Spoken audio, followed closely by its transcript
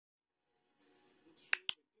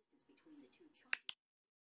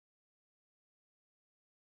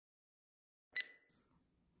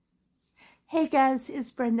Hey guys,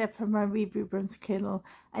 it's Brenda from my Reborn Cradle.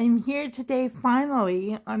 I'm here today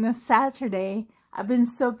finally on a Saturday. I've been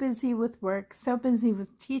so busy with work, so busy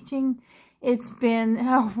with teaching. It's been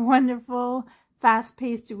a wonderful,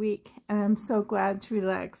 fast-paced week, and I'm so glad to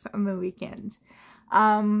relax on the weekend.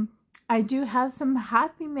 I do have some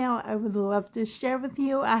happy mail I would love to share with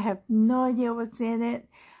you. I have no idea what's in it.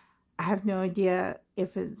 I have no idea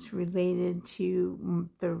if it's related to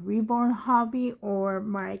the Reborn Hobby or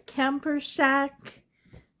my Camper Shack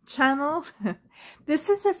channel. This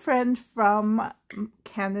is a friend from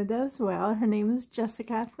Canada as well. Her name is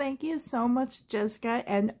Jessica. Thank you so much, Jessica,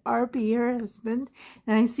 and RB, her husband.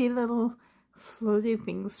 And I see little floaty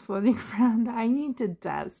things floating around. I need to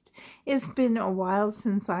dust. It's been a while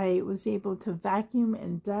since I was able to vacuum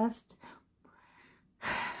and dust.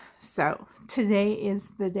 So today is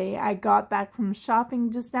the day. I got back from shopping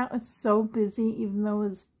just now. It's so busy, even though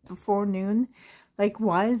it's before noon. Like,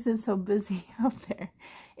 why is it so busy out there?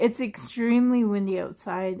 It's extremely windy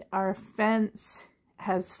outside. Our fence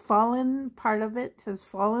has fallen. Part of it has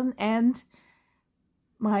fallen. And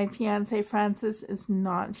my fiance, Francis, is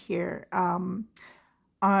not here. On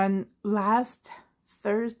last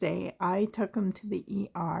Thursday, I took him to the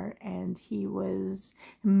ER and he was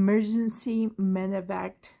emergency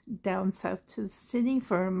medevaced down south to the city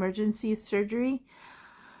for emergency surgery.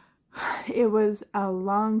 It was a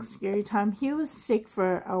long, scary time. He was sick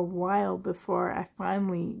for a while before I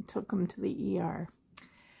finally took him to the ER.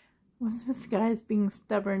 Was with guys being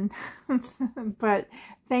stubborn, but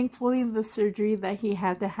thankfully the surgery that he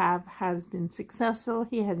had to have has been successful.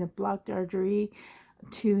 He had a blocked artery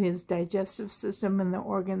to his digestive system and the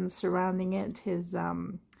organs surrounding it, his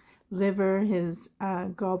liver, his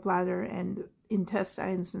gallbladder and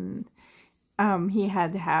intestines, and he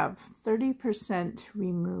had to have 30%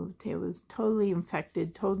 removed. It was totally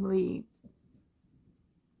infected, totally,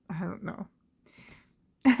 I don't know.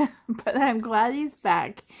 But I'm glad he's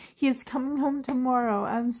back. He's coming home tomorrow.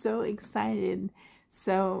 I'm so excited.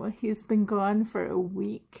 So he's been gone for a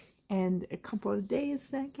week and a couple of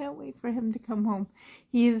days, and I can't wait for him to come home.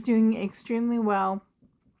 He is doing extremely well,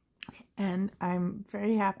 and I'm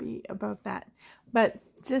very happy about that. But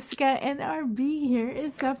Jessica and RB, here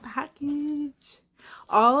is a package.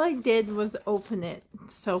 All I did was open it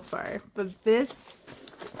so far, but this,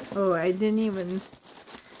 oh, I didn't even,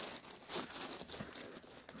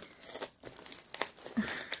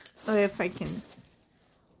 oh, if I can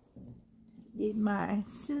get my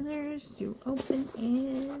scissors to open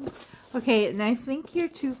it. Okay, and I think you're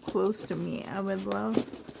too close to me. I would love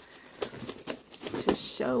to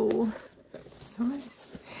show so much.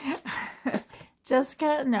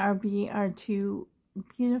 Jessica and RB are two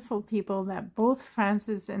beautiful people that both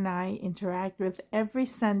Francis and I interact with every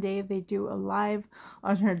Sunday. They do a live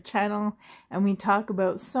on her channel, and we talk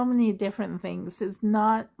about so many different things. It's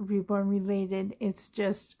not Reborn related. It's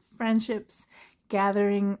just friendships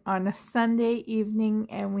gathering on a Sunday evening,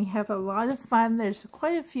 and we have a lot of fun. There's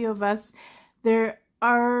quite a few of us. There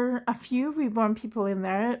are a few Reborn people in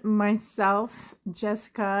there. Myself,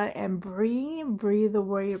 Jessica, and Bree the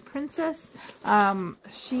Warrior Princess.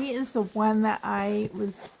 She is the one that I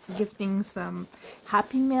was gifting some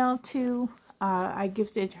happy mail to. I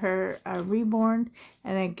gifted her a Reborn,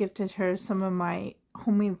 and I gifted her some of my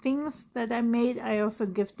homemade things that I made. I also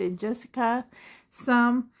gifted Jessica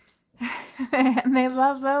some. And they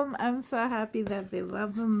love them. I'm so happy that they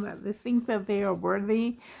love them, that they think that they are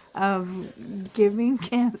worthy of giving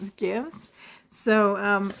as gifts.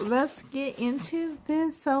 So let's get into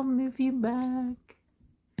this. I'll move you back.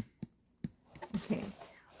 Okay,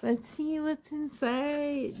 let's see what's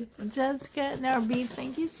inside. Jessica and RB,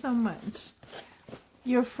 thank you so much.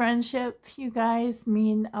 Your friendship, you guys,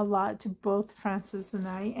 mean a lot to both Francis and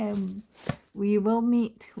I, and we will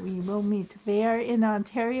meet. We will meet. They are in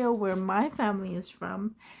Ontario, where my family is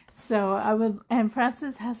from. So I would, and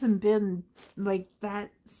Francis hasn't been like that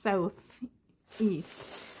southeast.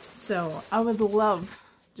 So I would love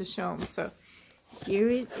to show him. So here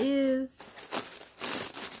it is.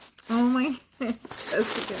 Oh my,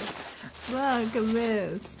 Jessica, look at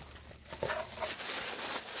this.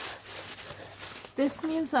 This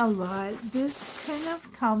means a lot. This couldn't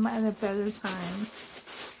have come at a better time.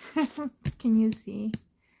 Can you see?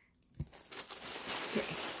 Okay.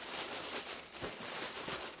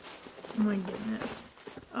 Oh my goodness.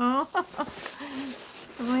 Oh,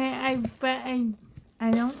 wait, but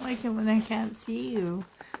I don't like it when I can't see you.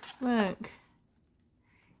 Look.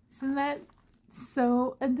 Isn't that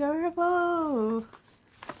so adorable?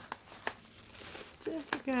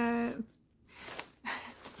 Jessica.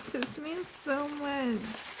 This means so much.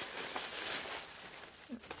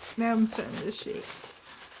 Now I'm starting to shake.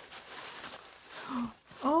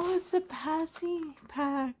 Oh, it's a Passy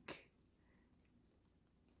pack.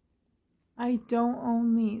 I don't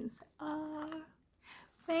own these.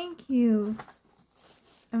 Thank you.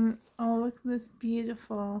 And oh, look at this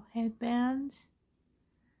beautiful headband.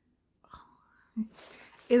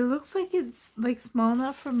 It looks like it's like small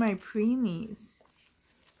enough for my preemies.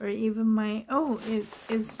 Or even my, oh,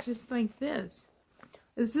 it's just like this.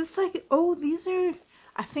 Is this like, oh, these are,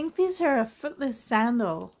 I think these are a footless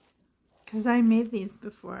sandal. Because I made these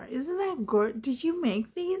before. Isn't that gorgeous? Did you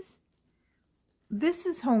make these? This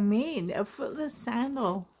is homemade, a footless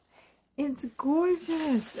sandal. It's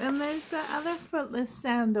gorgeous. And there's the other footless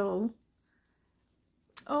sandal.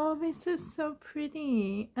 Oh, these are so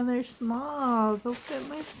pretty. And they're small. They'll fit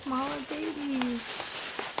my smaller babies.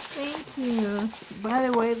 Thank you. By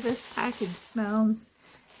the way, this package smells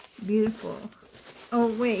beautiful. Oh,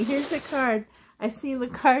 wait. Here's the card. I see the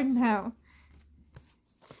card now.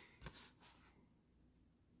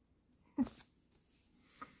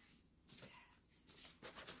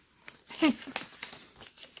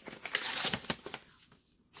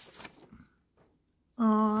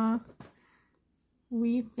 Aw,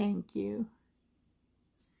 we thank you.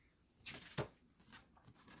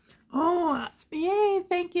 Oh, yay,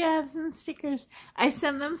 thank you. I have some stickers. I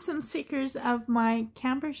sent them some stickers of my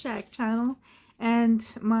Camper Shack channel and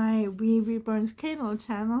my Reborn Cradle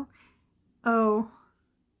channel. Oh,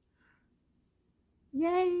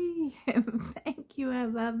 yay. Thank you. I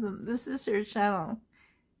love them. This is her channel.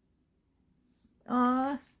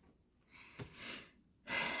 Aw.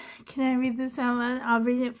 Can I read this out loud? I'll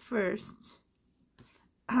read it first.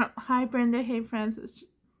 Hi, Brenda. Hey, Francis.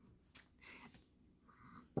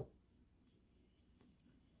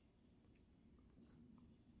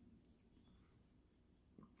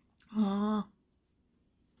 Aw.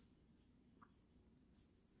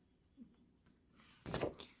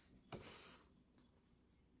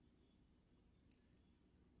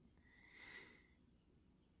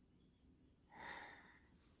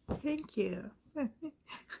 Thank you. And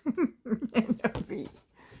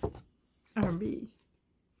RB.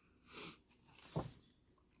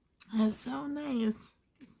 That's so nice.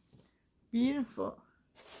 Beautiful.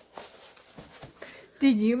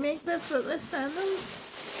 Did you make the footless sandals?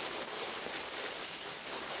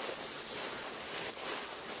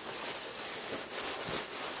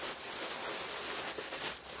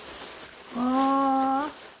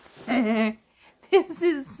 Oh, this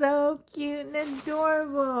is so cute and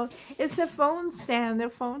adorable. It's a phone stand, a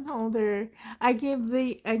phone holder. I gave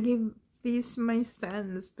these to my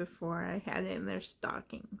sons before. I had it in their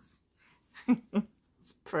stockings.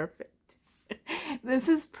 It's perfect. This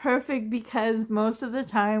is perfect because most of the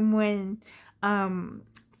time when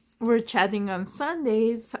we're chatting on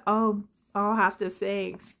Sundays, I'll have to say,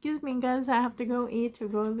 excuse me guys, I have to go eat or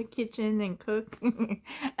go to the kitchen and cook.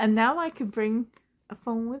 And now I could bring a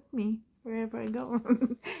phone with me wherever I go.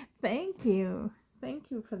 Thank you. Thank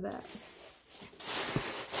you for that.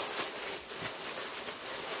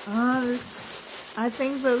 Oh, I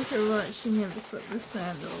think those are what she meant to put the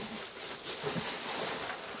sandals.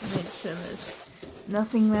 Make sure there's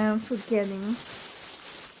nothing that I'm forgetting.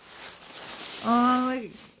 Oh,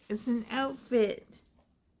 look, it's an outfit.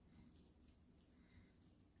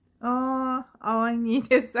 Oh, all I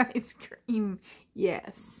need is ice cream.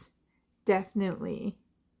 Yes, definitely.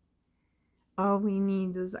 All we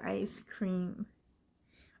need is ice cream.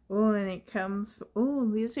 Oh, and it comes, oh,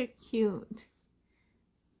 these are cute.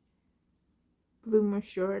 Bloomer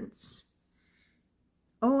shorts.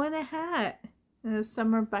 Oh, and a hat. And a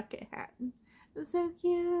summer bucket hat. It's so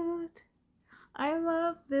cute. I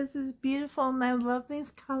love this. It's beautiful and I love these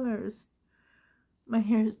colors. My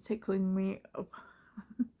hair is tickling me. Oh.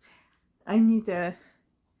 I need to,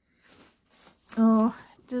 oh,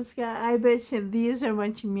 I bet you these are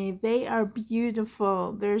what you made. They are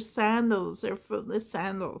beautiful. They're sandals. They're footless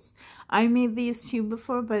sandals. I made these too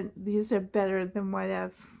before, but these are better than what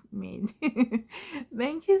I've made.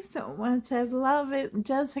 Thank you so much. I love it.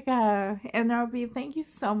 Jessica and RB, thank you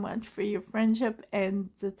so much for your friendship and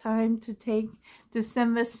the time to take to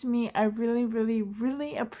send this to me. I really, really,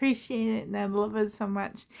 really appreciate it and I love it so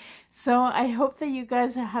much. So I hope that you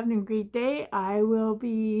guys are having a great day. I will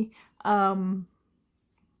be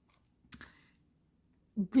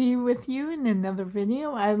with you in another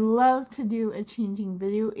video. I love to do a changing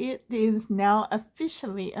video. It is now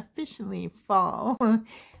officially fall.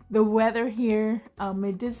 The weather here,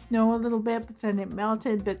 it did snow a little bit, but then it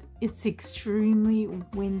melted, but it's extremely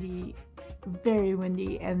windy, very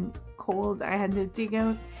windy and cold. I had to dig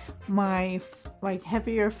out my like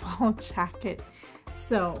heavier fall jacket.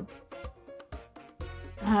 So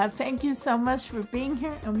Thank you so much for being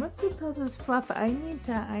here. And what's with all this fluff? I need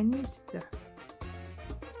to just,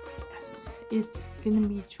 yes, it's gonna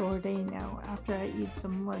be chore day now after I eat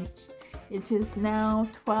some lunch. It is now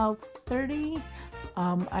 12:30.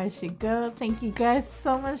 I should go. Thank you guys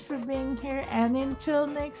so much for being here. And until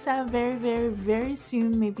next time, very, very, very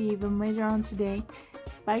soon, maybe even later on today.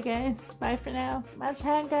 Bye guys. Bye for now. Much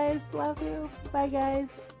hand guys. Love you. Bye guys.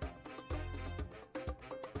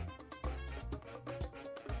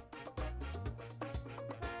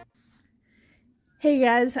 Hey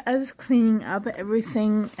guys, I was cleaning up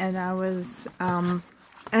everything and I was,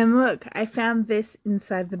 and look, I found this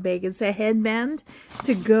inside the bag. It's a headband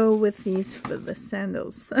to go with these for the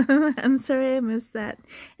sandals. I'm sorry I missed that.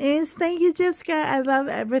 Anyways, thank you, Jessica. I love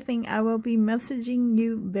everything. I will be messaging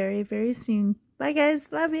you very, very soon. Bye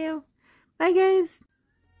guys, love you. Bye guys.